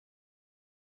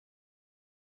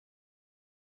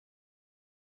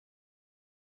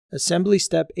Assembly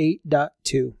Step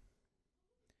 8.2.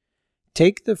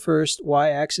 Take the first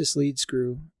Y-axis lead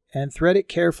screw and thread it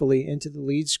carefully into the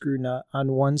lead screw nut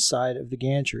on one side of the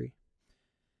gantry.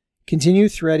 Continue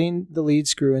threading the lead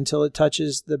screw until it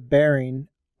touches the bearing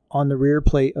on the rear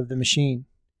plate of the machine.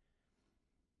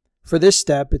 For this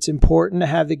step, it's important to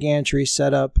have the gantry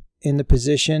set up in the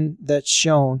position that's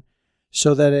shown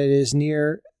so that it is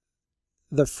near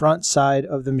the front side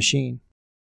of the machine.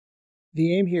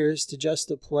 The aim here is to adjust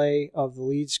the play of the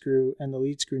lead screw and the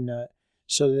lead screw nut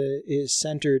so that it is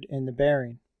centered in the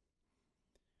bearing.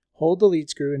 Hold the lead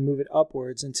screw and move it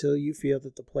upwards until you feel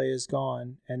that the play is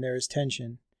gone and there is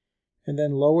tension, and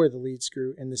then lower the lead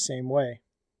screw in the same way.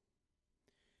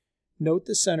 Note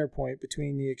the center point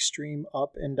between the extreme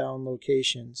up and down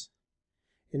locations.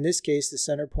 In this case, the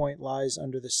center point lies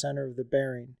under the center of the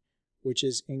bearing, which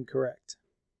is incorrect.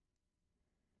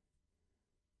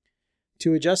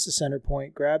 To adjust the center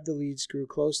point, grab the lead screw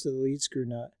close to the lead screw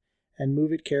nut and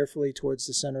move it carefully towards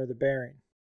the center of the bearing.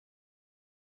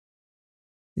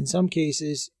 In some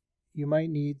cases, you might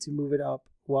need to move it up,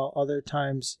 while other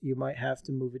times you might have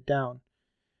to move it down.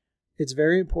 It's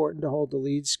very important to hold the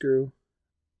lead screw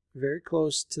very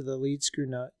close to the lead screw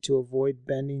nut to avoid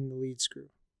bending the lead screw.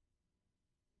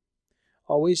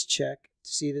 Always check to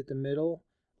see that the middle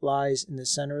lies in the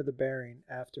center of the bearing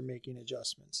after making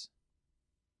adjustments.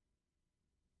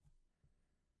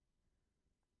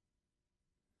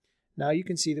 Now you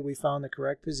can see that we found the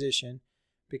correct position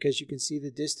because you can see the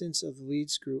distance of the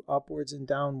lead screw upwards and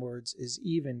downwards is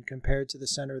even compared to the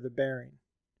center of the bearing.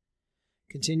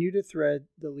 Continue to thread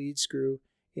the lead screw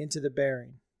into the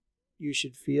bearing. You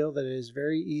should feel that it is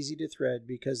very easy to thread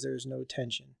because there is no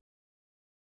tension.